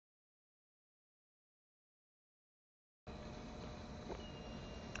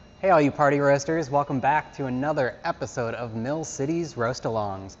Hey all you party roasters, welcome back to another episode of Mill City's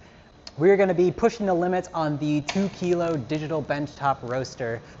Roast-Alongs. We're going to be pushing the limits on the 2 kilo digital benchtop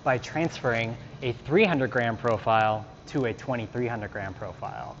roaster by transferring a 300 gram profile to a 2300 gram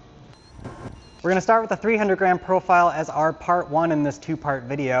profile. We're going to start with the 300 gram profile as our part 1 in this 2-part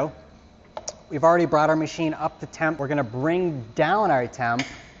video. We've already brought our machine up to temp. We're going to bring down our temp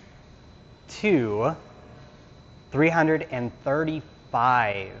to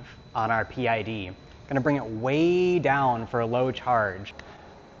 335 on our PID. Going to bring it way down for a low charge.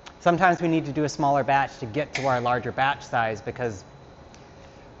 Sometimes we need to do a smaller batch to get to our larger batch size because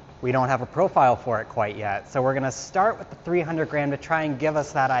we don't have a profile for it quite yet. So we're going to start with the 300 gram to try and give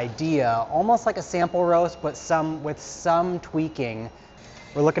us that idea, almost like a sample roast, but with some tweaking.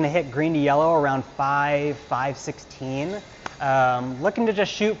 We're looking to hit green to yellow around 5:16. Looking to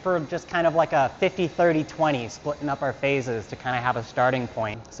just shoot for just kind of like a 50-30-20, splitting up our phases to kind of have a starting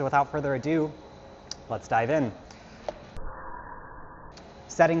point. So without further ado, let's dive in.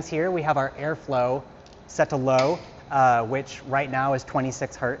 Settings here, we have our airflow set to low, which right now is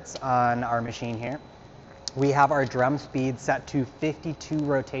 26 hertz on our machine here. We have our drum speed set to 52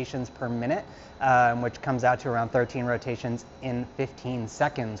 rotations per minute, which comes out to around 13 rotations in 15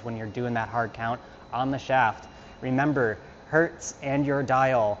 seconds when you're doing that hard count on the shaft. Remember, hertz and your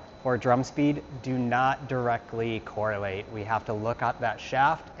dial for drum speed do not directly correlate. We have to look at that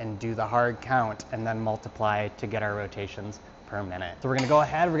shaft and do the hard count and then multiply to get our rotations per minute. So we're gonna go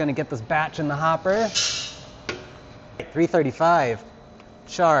ahead, we're gonna get this batch in the hopper. 335,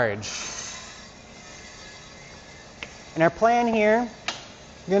 charge. And our plan here,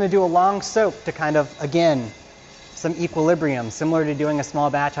 we're gonna do a long soak to kind of, again, some equilibrium, similar to doing a small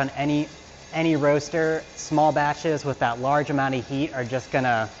batch on any roaster. Small batches with that large amount of heat are just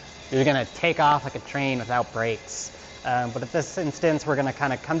you're gonna take off like a train without brakes. But at this instance, we're gonna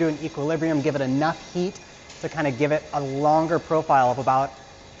kind of come to an equilibrium, give it enough heat to kind of give it a longer profile of about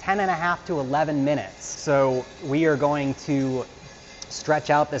 10.5 to 11 minutes. So we are going to stretch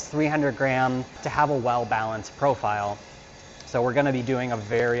out this 300 gram to have a well-balanced profile. So we're gonna be doing a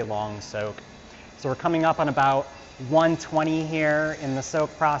very long soak. So we're coming up on about 120 here in the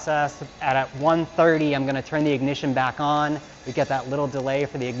soak process. At 130, I'm gonna turn the ignition back on. We get that little delay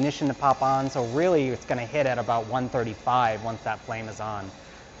for the ignition to pop on. So really it's gonna hit at about 135 once that flame is on.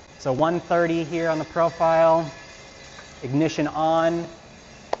 So 130 here on the profile, ignition on.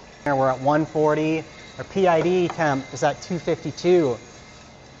 We're at 140. Our PID temp is at 252.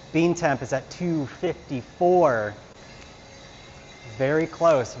 Bean temp is at 254. Very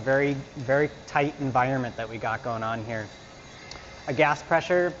close, very, very tight environment that we got going on here. Our gas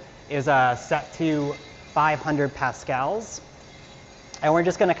pressure is set to 500 pascals. And we're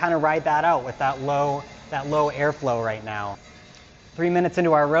just gonna kind of ride that out with that low airflow right now. 3 minutes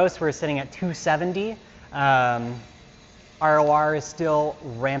into our roast, we're sitting at 270. ROR is still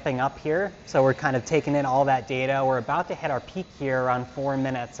ramping up here, so we're kind of taking in all that data. We're about to hit our peak here around 4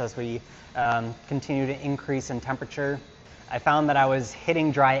 minutes as we continue to increase in temperature. I found that I was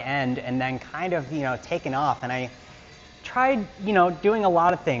hitting dry end and then kind of, taking off, and I tried, doing a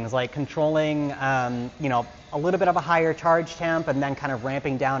lot of things like controlling, a little bit of a higher charge temp and then kind of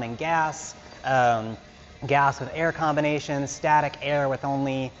ramping down in gas, gas with air combination, static air with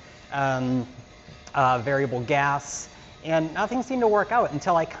only variable gas. And nothing seemed to work out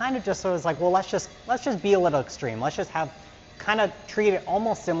until I kind of just was like, well, let's just be a little extreme. Let's just treat it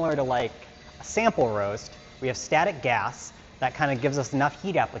almost similar to like a sample roast. We have static gas that kind of gives us enough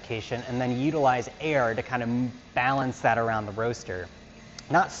heat application, and then utilize air to kind of balance that around the roaster.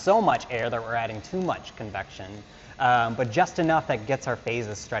 Not so much air that we're adding too much convection, but just enough that gets our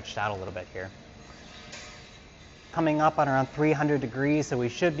phases stretched out a little bit here. Coming up on around 300 degrees, so we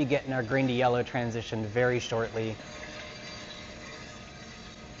should be getting our green to yellow transition very shortly.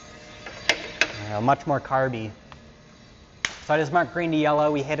 Much more carby. So I just marked green to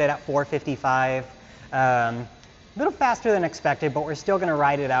yellow. We hit it at 4:55. A little faster than expected, but we're still going to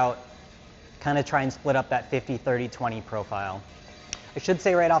ride it out, kind of try and split up that 50-30-20 profile. I should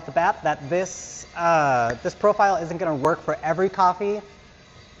say right off the bat that this profile isn't going to work for every coffee,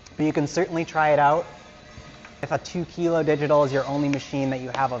 but you can certainly try it out. If a 2 kilo digital is your only machine that you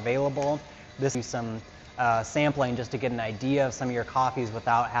have available, this is some sampling just to get an idea of some of your coffees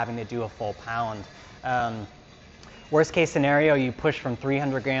without having to do a full pound. Worst case scenario, you push from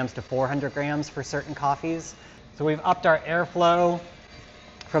 300 grams to 400 grams for certain coffees. So we've upped our airflow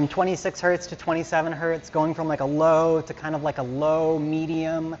from 26 hertz to 27 hertz, going from like a low to kind of like a low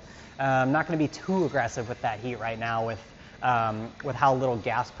medium. I'm not going to be too aggressive with that heat right now with how little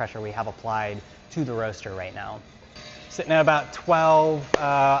gas pressure we have applied to the roaster right now. Sitting at about 12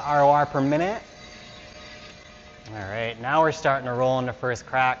 ROR per minute. All right, now we're starting to roll into first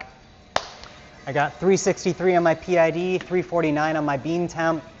crack. I got 363 on my PID, 349 on my bean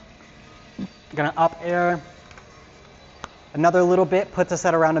temp. Gonna up air. Another little bit puts us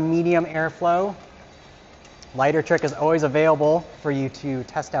at around a medium airflow. Lighter trick is always available for you to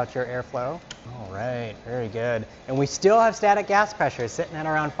test out your airflow. All right, very good. And we still have static gas pressure sitting at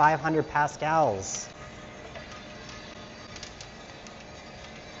around 500 pascals.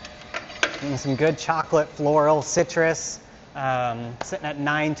 And some good chocolate, floral, citrus, sitting at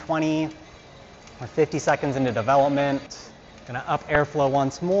 920. We're 50 seconds into development. Gonna up airflow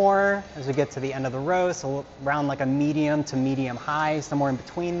once more as we get to the end of the roast, so around like a medium to medium high, somewhere in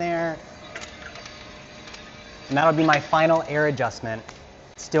between there. And that'll be my final air adjustment,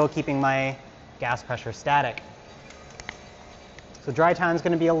 still keeping my gas pressure static. So dry time is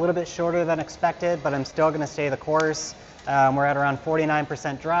gonna be a little bit shorter than expected, but I'm still gonna stay the course. We're at around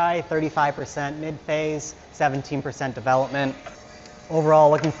 49% dry, 35% mid-phase, 17% development. Overall,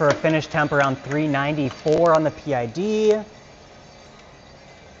 looking for a finish temp around 394 on the PID.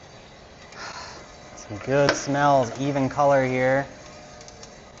 Some good smells, even color here.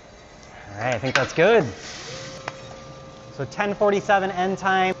 All right, I think that's good. So 10:47 end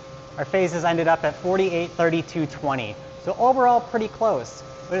time. Our phases ended up at 48:32:20. So overall, pretty close.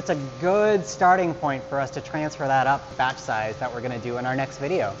 But it's a good starting point for us to transfer that up batch size that we're gonna do in our next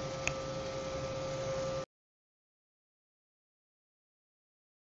video.